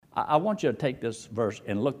I want you to take this verse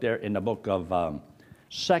and look there in the book of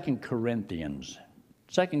 2 Corinthians.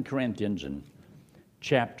 2 Corinthians in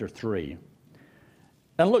chapter 3.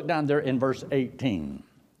 And look down there in verse 18.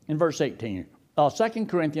 In verse 18. 2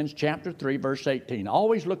 Corinthians chapter 3, verse 18.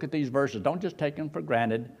 Always look at these verses. Don't just take them for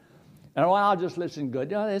granted. And well, I'll just listen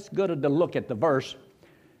good. Yeah, it's good to look at the verse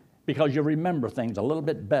because you remember things a little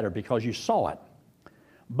bit better because you saw it.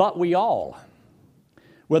 But we all,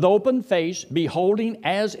 with open face, beholding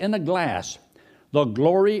as in a glass the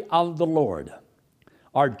glory of the Lord,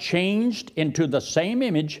 are changed into the same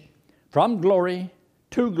image from glory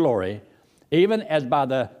to glory, even as by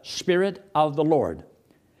the Spirit of the Lord.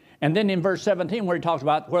 And then in verse 17, where he talks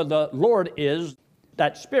about where the Lord is,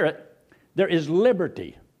 that Spirit, there is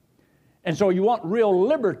liberty. And so you want real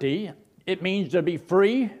liberty, it means to be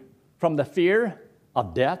free from the fear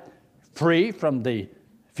of death, free from the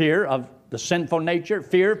fear of the sinful nature,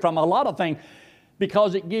 fear from a lot of things,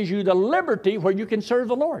 because it gives you the liberty where you can serve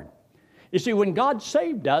the Lord. You see, when God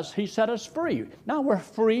saved us, He set us free. Now we're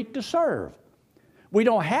free to serve. We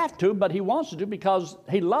don't have to, but He wants us to because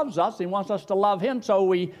He loves us. He wants us to love Him, so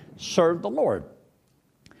we serve the Lord.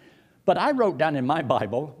 But I wrote down in my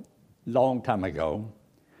Bible a long time ago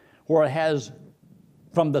where it has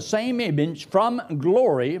from the same image, from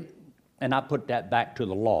glory, and I put that back to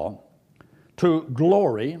the law, to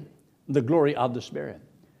glory, the glory of the Spirit.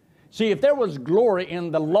 See, if there was glory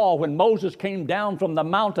in the law when Moses came down from the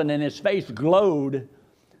mountain and his face glowed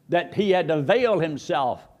that he had to veil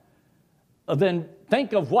himself, then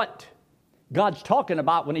think of what God's talking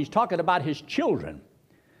about when He's talking about His children.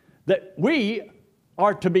 That we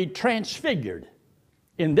are to be transfigured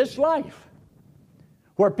in this life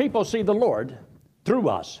where people see the Lord through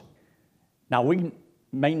us. Now, we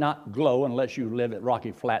may not glow unless you live at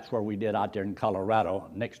Rocky Flats where we did out there in Colorado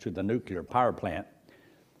next to the nuclear power plant.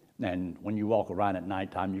 And when you walk around at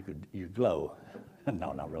nighttime, you glow.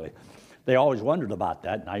 No, not really. They always wondered about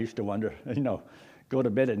that, and I used to wonder, go to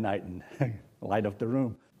bed at night and light up the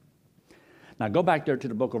room. Now go back there to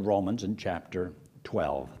the book of Romans in chapter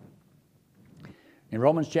 12. In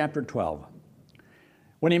Romans chapter 12,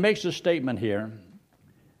 when he makes a statement here,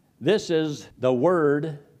 this is the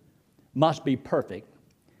word must be perfect.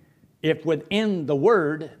 If within the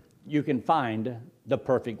word you can find the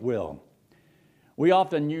perfect will. We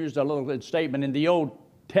often use a little statement in the Old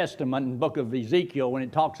Testament, in the book of Ezekiel, when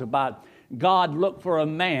it talks about God looked for a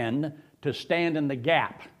man to stand in the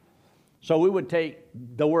gap. So we would take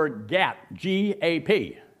the word gap,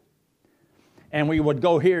 G-A-P, and we would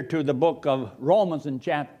go here to the book of Romans in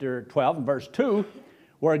chapter 12, verse 2,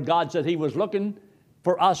 where God said He was looking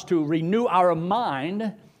for us to renew our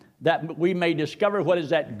mind that we may discover what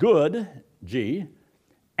is that good, G,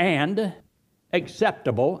 and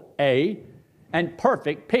acceptable, A, and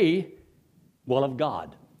perfect, P, will of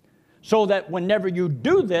God. So that whenever you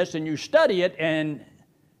do this and you study it and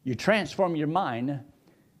you transform your mind,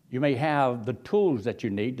 you may have the tools that you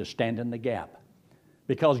need to stand in the gap.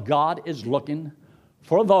 Because God is looking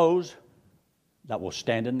for those that will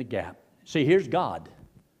stand in the gap. See, here's God,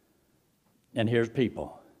 and here's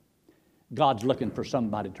people. God's looking for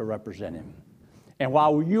somebody to represent Him. And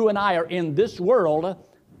while you and I are in this world,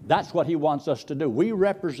 that's what He wants us to do. We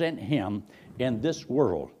represent Him in this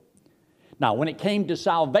world. Now, when it came to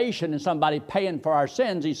salvation and somebody paying for our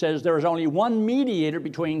sins, He says there is only one mediator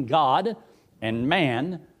between God and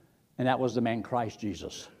man, and that was the man Christ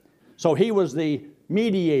Jesus. So He was the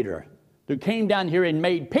mediator who came down here and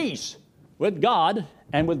made peace with God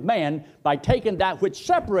and with man by taking that which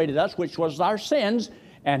separated us, which was our sins,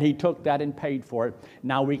 and He took that and paid for it.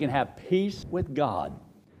 Now we can have peace with God.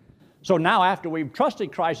 So now after we've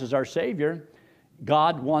trusted Christ as our Savior,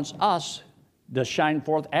 God wants us to shine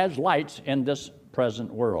forth as lights in this present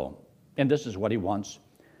world. And this is what He wants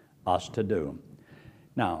us to do.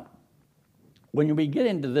 Now, when we get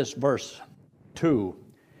into this verse 2,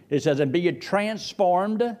 it says, and be ye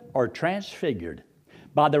transformed or transfigured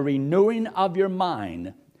by the renewing of your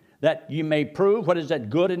mind, that you may prove what is that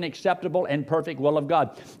good and acceptable and perfect will of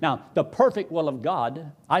God. Now, the perfect will of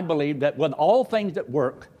God, I believe that with all things that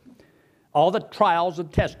work, all the trials and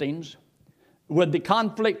testings, with the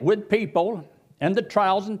conflict with people, and the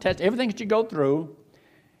trials and tests, everything that you go through,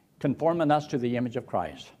 conforming us to the image of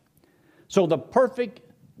Christ. So the perfect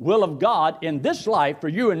will of God in this life for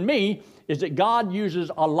you and me is that God uses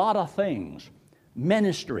a lot of things,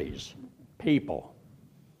 ministries, people,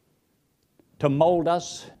 to mold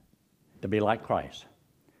us to be like Christ.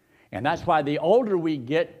 And that's why the older we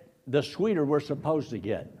get, the sweeter we're supposed to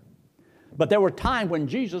get. But there were times when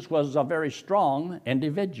Jesus was a very strong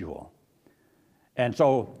individual. And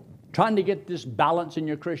so trying to get this balance in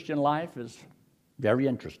your Christian life is Very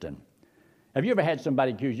interesting. Have you ever had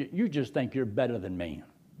somebody accuse you? You just think you're better than me.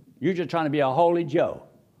 You're just trying to be a holy Joe.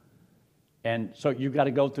 And so you've got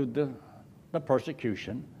to go through the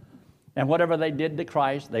persecution. And whatever they did to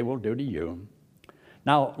Christ, they will do to you.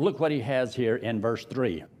 Now, look what he has here in verse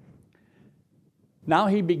 3. Now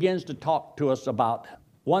he begins to talk to us about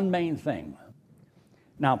one main thing.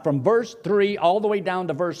 Now, from verse 3 all the way down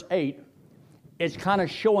to verse 8, it's kind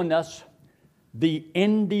of showing us the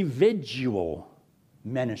individual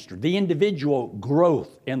ministry, the individual growth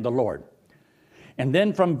in the Lord. And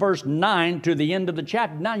then from verse 9 to the end of the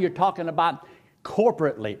chapter, now you're talking about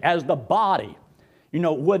corporately, as the body,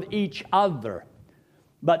 with each other.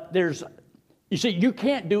 But you see, you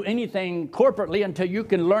can't do anything corporately until you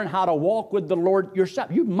can learn how to walk with the Lord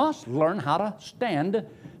yourself. You must learn how to stand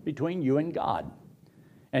between you and God.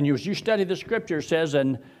 And as you study the Scripture, it says,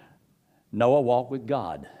 and Noah walked with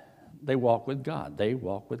God. They walk with God. They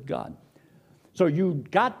walk with God. So you've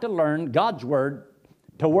got to learn God's Word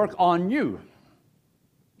to work on you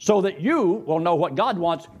so that you will know what God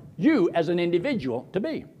wants you as an individual to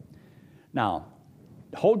be. Now,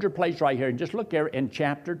 hold your place right here and just look there in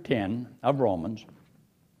chapter 10 of Romans.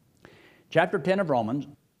 Chapter 10 of Romans,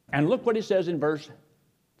 and look what it says in verse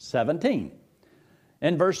 17.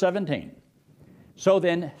 In verse 17. So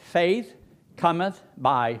then faith cometh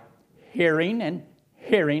by hearing, and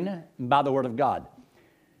hearing by the word of God.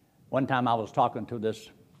 One time I was talking to this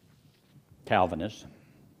Calvinist.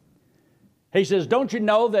 He says, don't you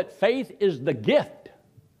know that faith is the gift?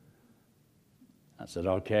 I said,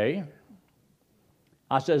 okay.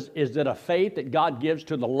 I says, is it a faith that God gives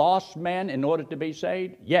to the lost man in order to be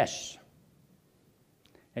saved? Yes.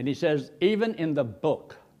 And he says, even in the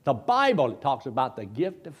book, the Bible, it talks about the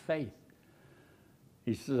gift of faith.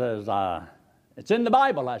 He says, it's in the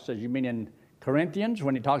Bible. I said, you mean in Corinthians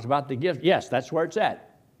when he talks about the gift? Yes, that's where it's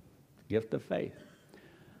at. Gift of faith.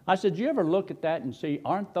 I said, do you ever look at that and see,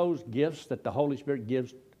 aren't those gifts that the Holy Spirit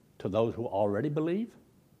gives to those who already believe?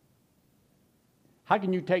 How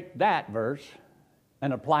can you take that verse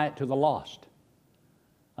and apply it to the lost?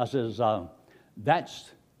 I says, that's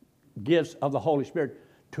gifts of the Holy Spirit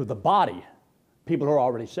to the body, people who are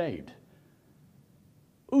already saved.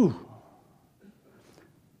 Ooh.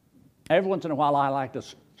 Every once in a while I like to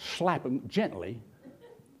slap them gently,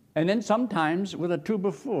 and then sometimes with a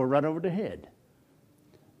 2x4 right over the head.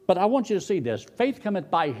 But I want you to see this. Faith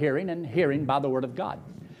cometh by hearing, and hearing by the word of God.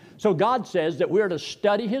 So God says that we're to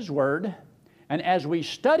study His Word, and as we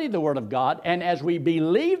study the Word of God, and as we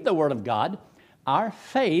believe the Word of God, our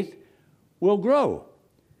faith will grow.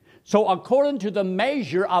 So according to the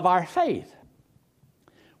measure of our faith,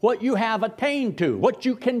 what you have attained to, what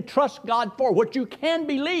you can trust God for, what you can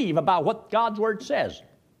believe about what God's Word says,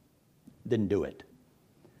 then do it.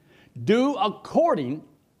 Do according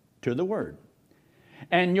to the Word.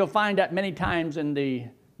 And you'll find that many times in the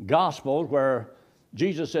Gospels where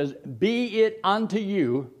Jesus says, be it unto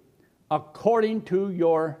you according to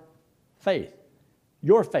your faith.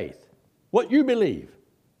 Your faith. What you believe.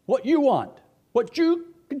 What you want. What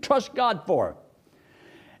you can trust God for.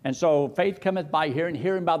 And so faith cometh by hearing,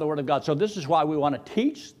 hearing by the Word of God. So this is why we want to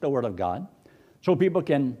teach the Word of God, so people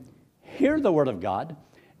can hear the Word of God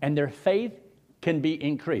and their faith can be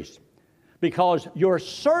increased. Because your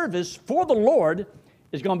service for the Lord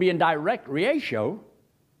is going to be in direct ratio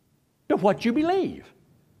to what you believe,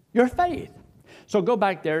 your faith. So go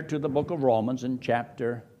back there to the book of Romans in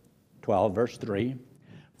chapter 12, verse 3.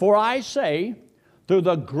 For I say, through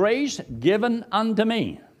the grace given unto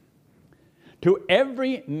me, to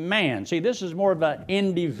every man. See, this is more of an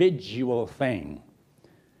individual thing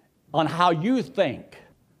on how you think,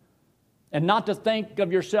 and not to think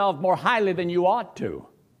of yourself more highly than you ought to,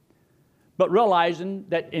 but realizing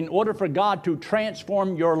that in order for God to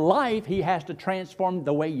transform your life, He has to transform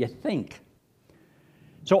the way you think.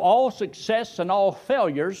 So all success and all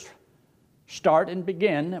failures start and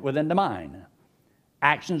begin within the mind.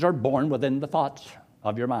 Actions are born within the thoughts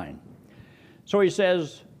of your mind. So he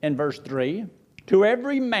says in verse 3, to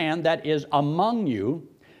every man that is among you,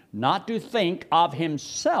 not to think of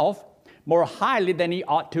himself more highly than he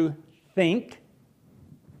ought to think,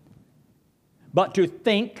 but to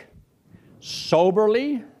think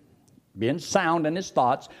soberly, being sound in his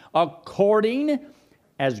thoughts, according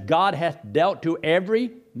as God hath dealt to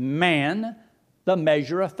every man the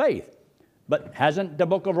measure of faith. But hasn't the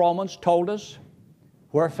book of Romans told us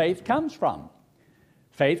where faith comes from?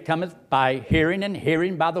 Faith cometh by hearing, and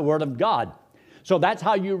hearing by the word of God. So that's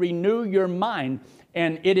how you renew your mind.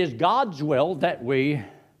 And it is God's will that we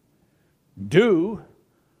do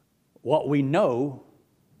what we know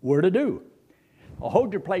we're to do.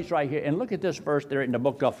 hold your place right here and look at this verse there in the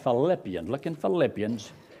book of Philippians. Look in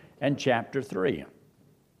Philippians and chapter 3.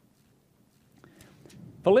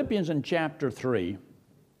 Philippians in chapter 3,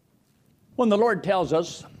 when the Lord tells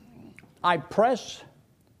us, I press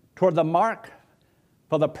toward the mark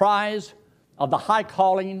for the prize of the high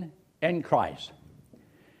calling in Christ.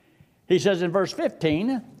 He says in verse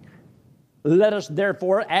 15, let us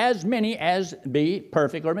therefore, as many as be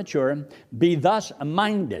perfect or mature, be thus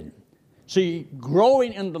minded. See,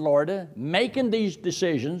 growing in the Lord, making these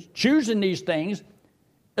decisions, choosing these things,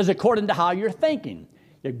 is according to how you're thinking.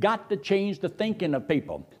 You've got to change the thinking of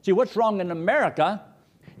people. See, what's wrong in America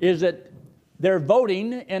is that they're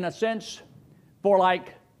voting, in a sense, for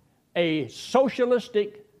like a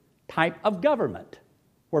socialistic type of government,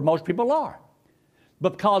 where most people are.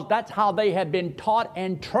 Because that's how they have been taught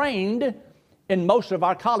and trained in most of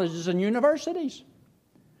our colleges and universities.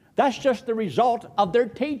 That's just the result of their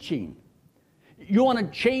teaching. You want to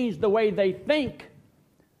change the way they think,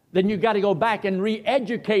 then you've got to go back and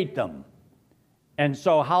re-educate them. And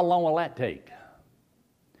so how long will that take?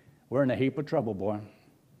 We're in a heap of trouble, boy.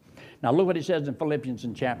 Now look what he says in Philippians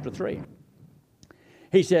in chapter 3.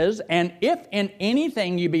 He says, and if in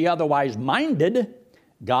anything you be otherwise minded,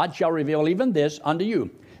 God shall reveal even this unto you.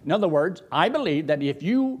 In other words, I believe that if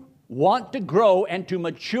you want to grow and to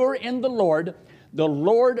mature in the Lord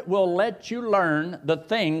will let you learn the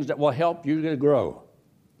things that will help you to grow.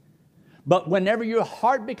 But whenever your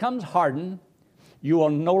heart becomes hardened, you will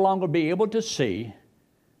no longer be able to see,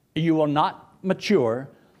 you will not mature,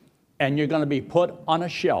 and you're going to be put on a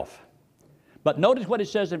shelf. But notice what it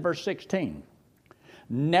says in verse 16.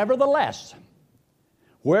 Nevertheless,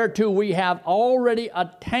 whereto we have already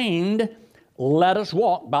attained, let us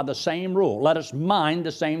walk by the same rule. Let us mind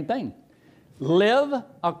the same thing. Live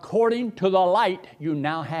according to the light you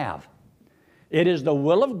now have. It is the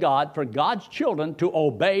will of God for God's children to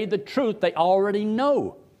obey the truth they already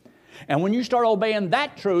know. And when you start obeying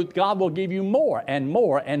that truth, God will give you more and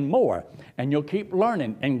more and more. And you'll keep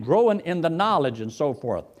learning and growing in the knowledge and so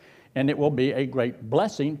forth. And it will be a great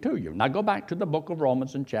blessing to you. Now go back to the book of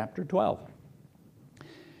Romans in chapter 12.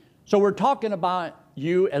 So we're talking about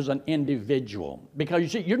you as an individual. Because you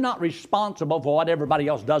see, you're not responsible for what everybody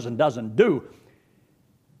else does and doesn't do.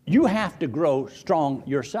 You have to grow strong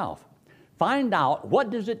yourself. Find out, what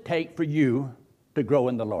does it take for you to grow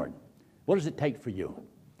in the Lord? What does it take for you?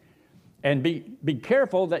 And be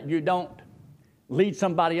careful that you don't lead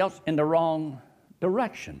somebody else in the wrong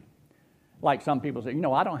direction. Like some people say,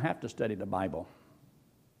 I don't have to study the Bible.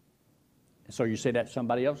 So you say that to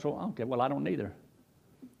somebody else, so okay, well, I don't either.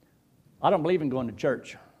 I don't believe in going to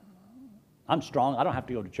church. I'm strong, I don't have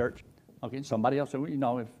to go to church. Okay, somebody else said,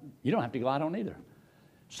 well, if you don't have to go, I don't either.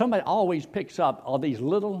 Somebody always picks up all these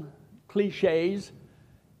little cliches,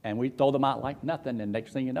 and we throw them out like nothing, and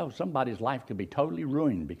next thing you know, somebody's life could be totally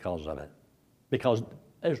ruined because of it. Because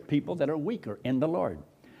there's people that are weaker in the Lord.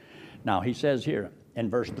 Now, he says here in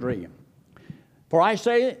verse 3, for I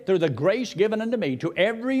say, through the grace given unto me, to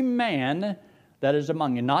every man that is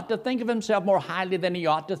among you, not to think of himself more highly than he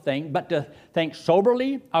ought to think, but to think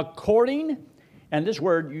soberly, according, and this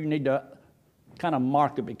word you need to kind of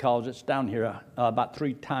mark it because it's down here about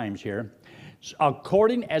 3 times here,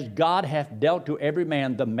 according as God hath dealt to every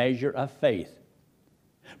man the measure of faith.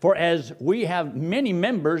 For as we have many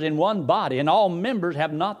members in one body, and all members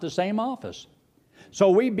have not the same office, so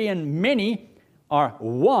we being many are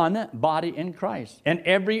one body in Christ, and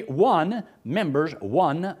every one members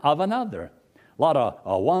one of another. A lot of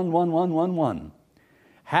one.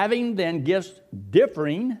 Having then gifts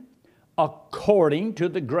differing according to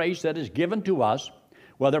the grace that is given to us,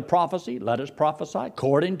 whether prophecy, let us prophesy,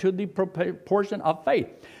 according to the proportion of faith.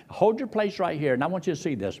 Hold your place right here, and I want you to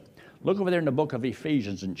see this. Look over there in the book of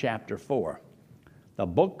Ephesians in chapter 4. The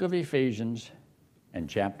book of Ephesians in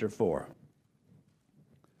chapter 4.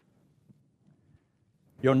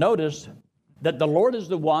 You'll notice that the Lord is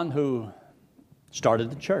the one who started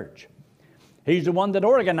the church. He's the one that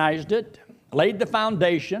organized it, laid the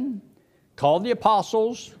foundation, called the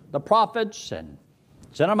apostles, the prophets, and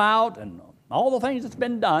sent them out, and all the things that's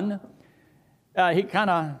been done. He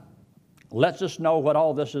kind of lets us know what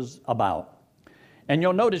all this is about. And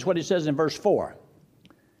you'll notice what he says in verse 4.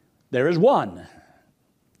 There is one,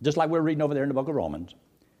 just like we're reading over there in the book of Romans.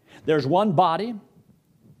 There's one body,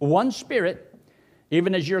 one Spirit,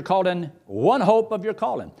 even as you're called in one hope of your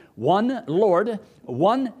calling, one Lord,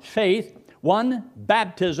 one faith, one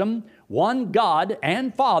baptism, one God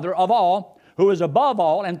and Father of all, who is above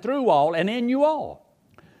all and through all and in you all.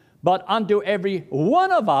 But unto every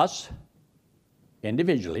one of us,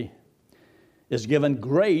 individually, is given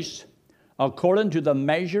grace according to the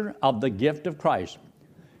measure of the gift of Christ.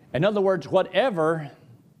 In other words, whatever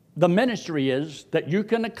the ministry is that you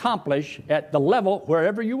can accomplish at the level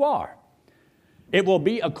wherever you are, it will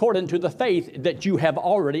be according to the faith that you have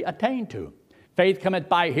already attained to. Faith cometh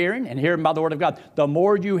by hearing, and hearing by the word of God. The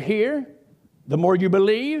more you hear, the more you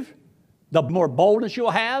believe, the more boldness you'll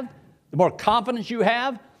have, the more confidence you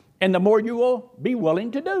have, and the more you will be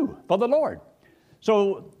willing to do for the Lord.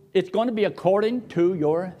 So it's going to be according to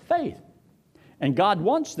your faith. And God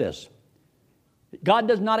wants this. God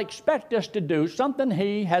does not expect us to do something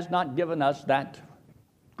He has not given us that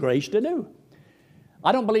grace to do.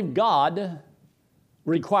 I don't believe God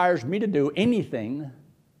requires me to do anything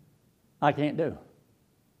I can't do.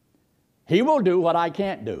 He will do what I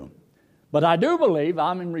can't do. But I do believe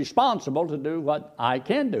I'm responsible to do what I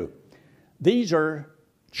can do. These are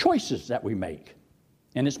choices that we make,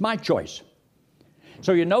 and it's my choice.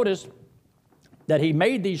 So you notice that He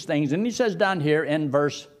made these things, and He says down here in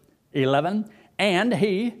verse 11, and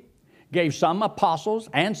He gave some apostles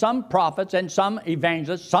and some prophets and some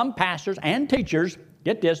evangelists, some pastors and teachers,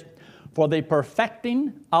 get this, for the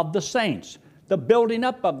perfecting of the saints, the building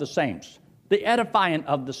up of the saints, the edifying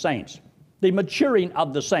of the saints, the maturing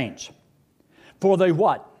of the saints. For the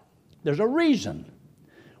what? There's a reason.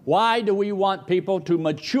 Why do we want people to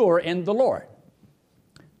mature in the Lord?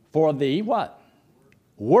 For the what?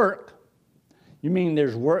 Work. You mean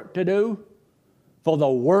there's work to do? For the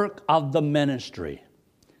work of the ministry.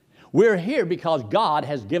 We're here because God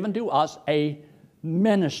has given to us a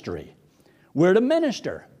ministry. We're to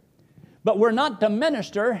minister. But we're not to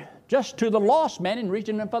minister just to the lost man and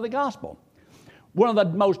reaching them for the gospel. One of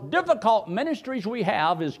the most difficult ministries we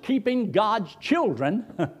have is keeping God's children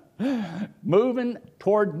moving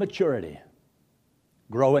toward maturity,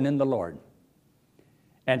 growing in the Lord.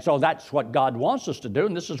 And so that's what God wants us to do,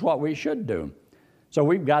 and this is what we should do. So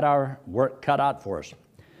we've got our work cut out for us.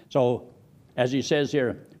 So, as he says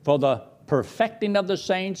here, for the perfecting of the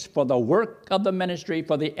saints, for the work of the ministry,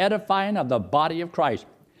 for the edifying of the body of Christ.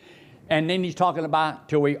 And then he's talking about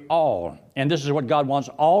till we all, and this is what God wants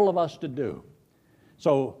all of us to do.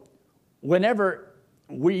 So whenever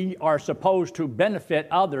we are supposed to benefit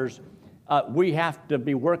others, we have to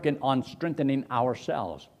be working on strengthening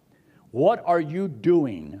ourselves. What are you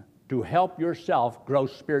doing to help yourself grow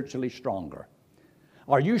spiritually stronger?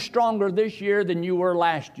 Are you stronger this year than you were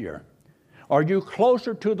last year? Are you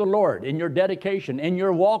closer to the Lord in your dedication, in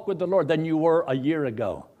your walk with the Lord than you were a year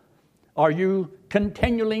ago? Are you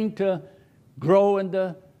continuing to grow in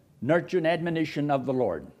the nurture and admonition of the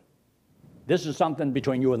Lord? This is something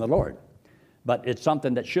between you and the Lord, but it's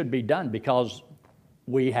something that should be done because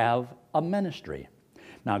we have a ministry.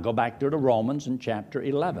 Now go back to Romans in chapter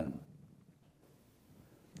 11.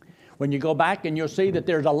 When you go back and you'll see that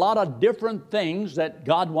there's a lot of different things that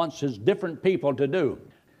God wants His different people to do.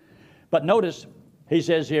 But notice, he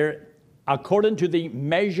says here, according to the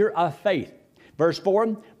measure of faith. Verse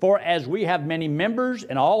 4, for as we have many members,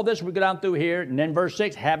 and all this we go down through here, and then verse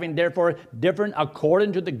 6, having therefore different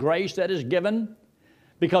according to the grace that is given,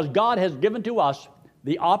 because God has given to us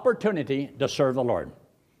the opportunity to serve the Lord.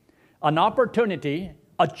 An opportunity,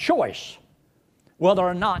 a choice, whether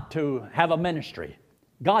or not to have a ministry.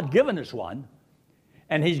 God given us one,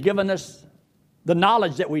 and He's given us the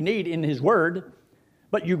knowledge that we need in His Word,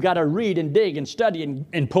 but you've got to read and dig and study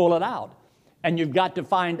and pull it out. And you've got to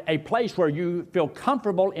find a place where you feel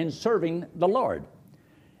comfortable in serving the Lord.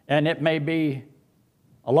 And it may be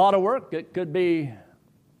a lot of work, it could be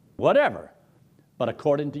whatever, but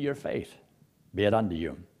according to your faith, be it unto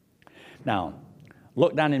you. Now,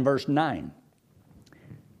 look down in verse 9.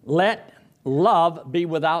 Let love be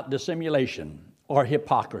without dissimulation or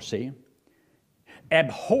hypocrisy.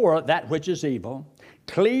 Abhor that which is evil.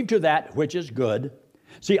 Cleave to that which is good.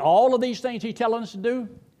 See, all of these things He's telling us to do,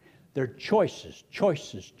 they're choices,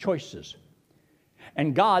 choices, choices.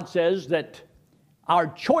 And God says that our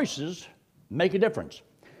choices make a difference.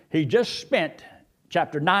 He just spent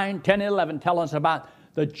chapter 9, 10, and 11 telling us about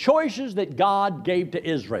the choices that God gave to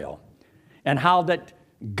Israel and how that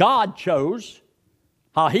God chose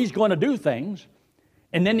how He's going to do things,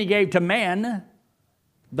 and then He gave to man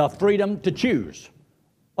the freedom to choose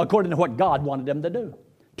according to what God wanted them to do,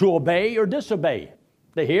 to obey or disobey,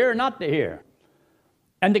 to hear or not to hear,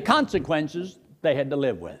 and the consequences they had to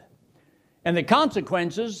live with. And the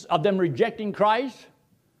consequences of them rejecting Christ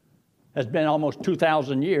has been almost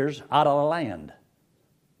 2,000 years out of the land.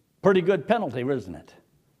 Pretty good penalty, isn't it?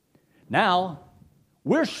 Now,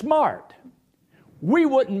 we're smart. We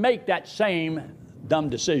wouldn't make that same dumb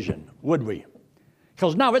decision, would we?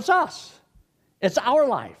 Because now it's us. It's our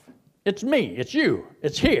life. It's me. It's you.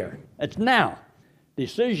 It's here. It's now.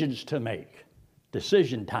 decisions to make.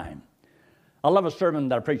 Decision time. I love a sermon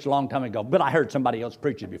that I preached a long time ago, but I heard somebody else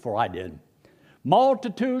preach it before I did.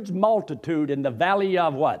 Multitudes, multitude in the valley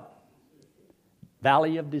of what?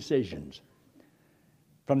 Valley of decisions.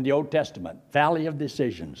 From the Old Testament, valley of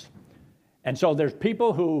decisions. And so there's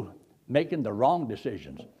people who making the wrong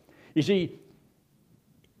decisions. You see,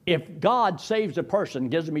 if God saves a person,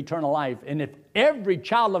 gives them eternal life, and if every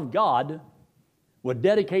child of God would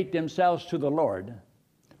dedicate themselves to the Lord,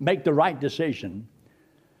 make the right decision,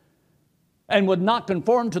 and would not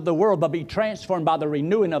conform to the world but be transformed by the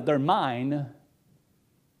renewing of their mind,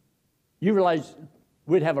 you realize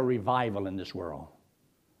we'd have a revival in this world.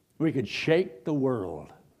 We could shake the world.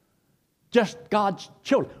 Just God's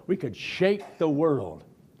children. We could shake the world.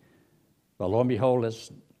 But lo and behold,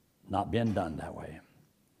 it's not been done that way.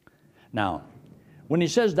 Now, when he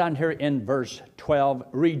says down here in verse 12,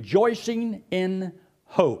 rejoicing in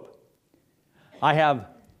hope, I have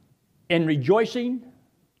in rejoicing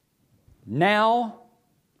now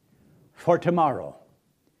for tomorrow.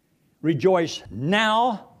 Rejoice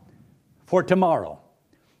now for tomorrow.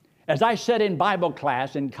 As I sat in Bible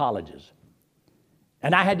class in colleges,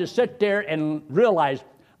 and I had to sit there and realize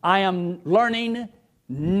I am learning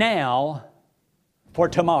now for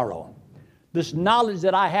tomorrow. This knowledge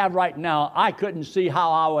that I have right now, I couldn't see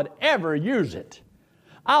how I would ever use it.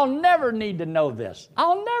 I'll never need to know this.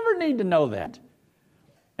 I'll never need to know that.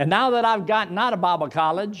 And now that I've gotten out of Bible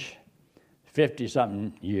college,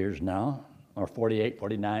 50-something years now, or 48,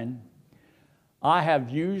 49, I have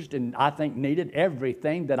used and I think needed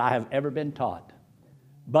everything that I have ever been taught.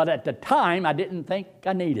 But at the time, I didn't think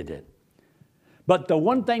I needed it. But the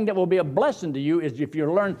one thing that will be a blessing to you is if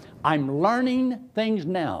you learn, I'm learning things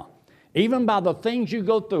now. Even by the things you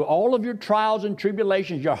go through, all of your trials and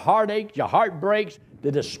tribulations, your heartaches, your heartbreaks,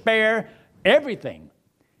 the despair, everything.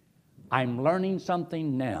 I'm learning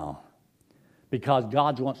something now because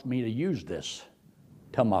God wants me to use this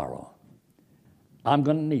tomorrow. I'm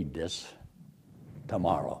going to need this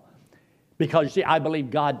tomorrow. Because, you see, I believe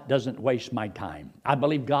God doesn't waste my time. I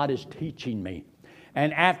believe God is teaching me.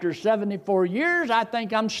 And after 74 years, I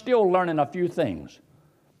think I'm still learning a few things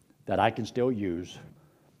that I can still use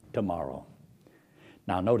tomorrow.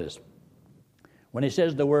 Now, notice, when he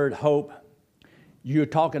says the word hope, you're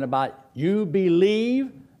talking about you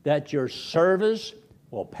believe that your service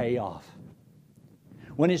will pay off.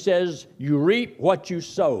 When he says you reap what you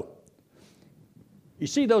sow, you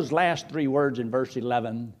see those last three words in verse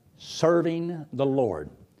 11, serving the Lord.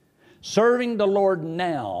 Serving the Lord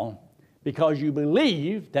now because you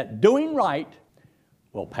believe that doing right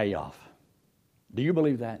will pay off. Do you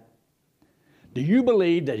believe that? Do you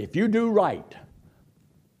believe that if you do right,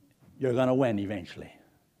 you're going to win eventually?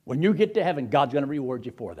 When you get to heaven, God's going to reward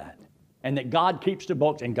you for that. And that God keeps the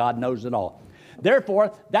books and God knows it all.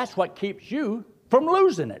 Therefore, that's what keeps you from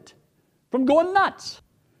losing it, from going nuts.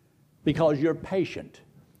 Because you're patient.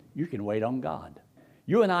 You can wait on God.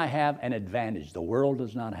 You and I have an advantage the world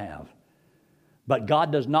does not have. But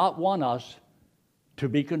God does not want us to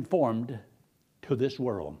be conformed to this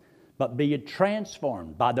world, but be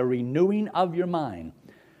transformed by the renewing of your mind,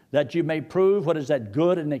 that you may prove what is that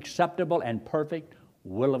good and acceptable and perfect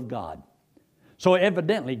will of God. So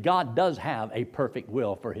evidently, God does have a perfect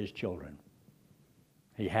will for His children.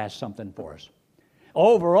 He has something for us.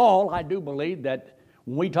 Overall, I do believe that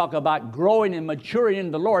when we talk about growing and maturing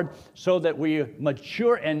in the Lord, so that we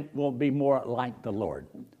mature and will be more like the Lord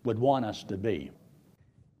would want us to be.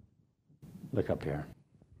 Look up here.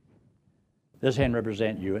 This hand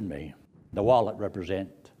represents you and me. The wallet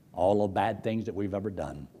represents all the bad things that we've ever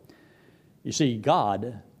done. You see,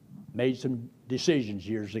 God made some decisions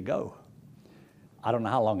years ago. I don't know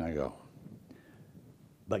how long ago.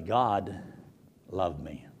 But God loved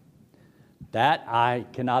me. That I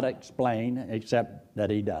cannot explain except that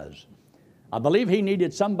He does. I believe He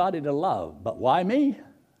needed somebody to love, but why me?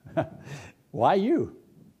 Why you?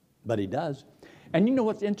 But He does. And you know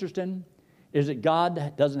what's interesting is that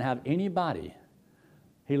God doesn't have anybody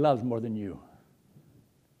He loves more than you.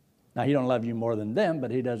 Now, He don't love you more than them,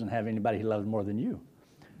 but He doesn't have anybody He loves more than you.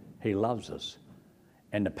 He loves us.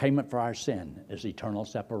 And the payment for our sin is eternal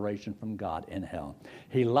separation from God in hell.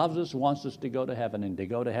 He loves us, wants us to go to heaven, and to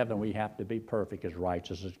go to heaven we have to be perfect, as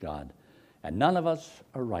righteous as God. And none of us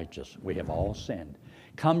are righteous. We have all sinned,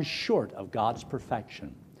 come short of God's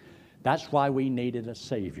perfection. That's why we needed a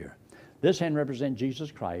Savior. This hand represents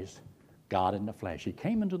Jesus Christ, God in the flesh. He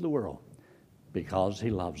came into the world because He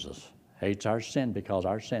loves us, hates our sin because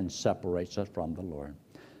our sin separates us from the Lord.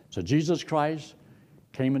 So Jesus Christ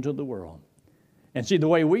came into the world. And see, the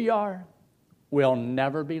way we are, we'll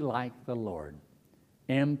never be like the Lord.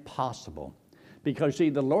 Impossible. Because, see,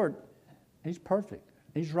 the Lord, He's perfect.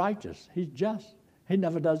 He's righteous. He's just. He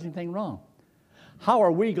never does anything wrong. How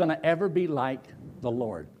are we going to ever be like the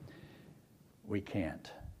Lord? We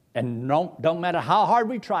can't. And don't matter how hard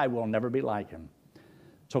we try, we'll never be like Him.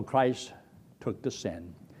 So Christ took the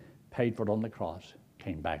sin, paid for it on the cross,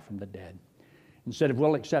 came back from the dead. Instead, if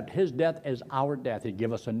we'll accept His death as our death, He'd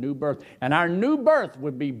give us a new birth. And our new birth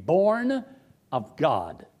would be born of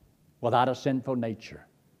God without a sinful nature.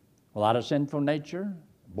 Without a sinful nature,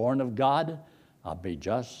 born of God, I'll be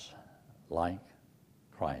just like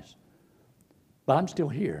Christ. But I'm still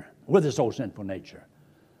here with this old sinful nature.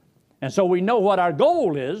 And so we know what our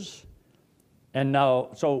goal is. And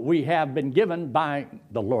so we have been given by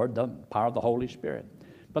the Lord the power of the Holy Spirit.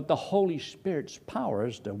 But the Holy Spirit's power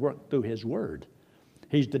is to work through His Word.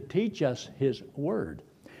 He's to teach us His Word.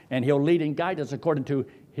 And He'll lead and guide us according to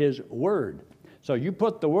His Word. So you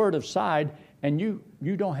put the Word aside and you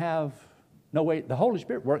don't have no way. The Holy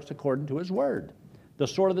Spirit works according to His Word. The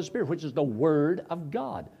sword of the Spirit, which is the Word of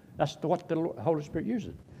God. That's what the Holy Spirit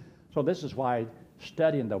uses. So this is why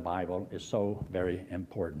studying the Bible is so very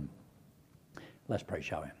important. Let's pray,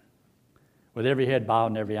 shall we? With every head bowed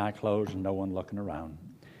and every eye closed and no one looking around.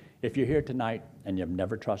 If you're here tonight and you've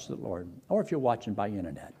never trusted the Lord, or if you're watching by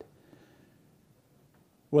internet,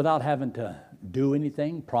 without having to do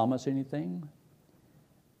anything, promise anything,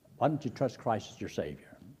 why don't you trust Christ as your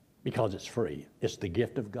Savior? Because it's free. It's the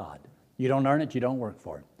gift of God. You don't earn it, you don't work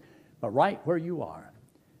for it. But right where you are,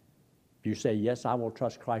 if you say, yes, I will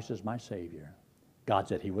trust Christ as my Savior, God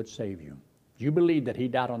said He would save you. If you believe that He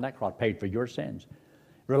died on that cross, paid for your sins,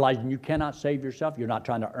 realizing you cannot save yourself, you're not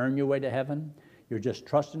trying to earn your way to heaven, you're just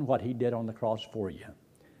trusting what He did on the cross for you.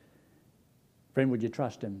 Friend, would you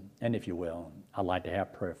trust Him? And if you will, I'd like to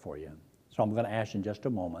have prayer for you. So I'm going to ask you in just a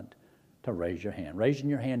moment to raise your hand. Raising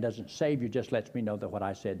your hand doesn't save you, just lets me know that what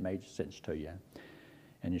I said made sense to you.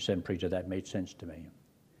 And you said, preacher, that made sense to me.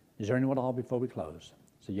 Is there anyone at all before we close?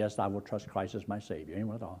 Say, yes, I will trust Christ as my Savior.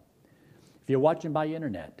 Anyone at all? If you're watching by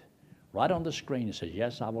internet, right on the screen it says,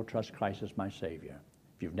 yes, I will trust Christ as my Savior.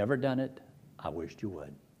 If you've never done it, I wish you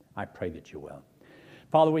would. I pray that you will.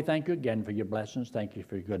 Father, we thank you again for your blessings. Thank you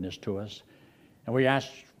for your goodness to us. And we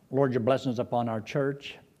ask, Lord, your blessings upon our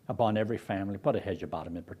church, upon every family. Put a hedge about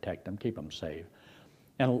them and protect them. Keep them safe.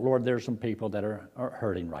 And Lord, there's some people that are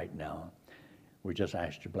hurting right now. We just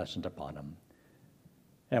ask your blessings upon them.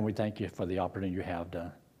 And we thank you for the opportunity you have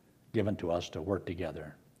given to us to work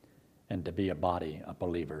together and to be a body of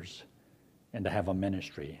believers and to have a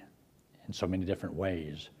ministry in so many different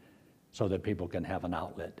ways so that people can have an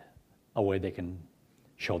outlet, a way they can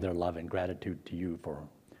show their love and gratitude to you for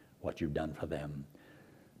what you've done for them.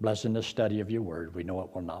 Bless in the study of your word. We know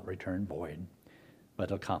it will not return void,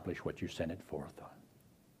 but accomplish what you sent it forth.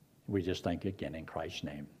 We just thank you again in Christ's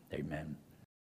name. Amen.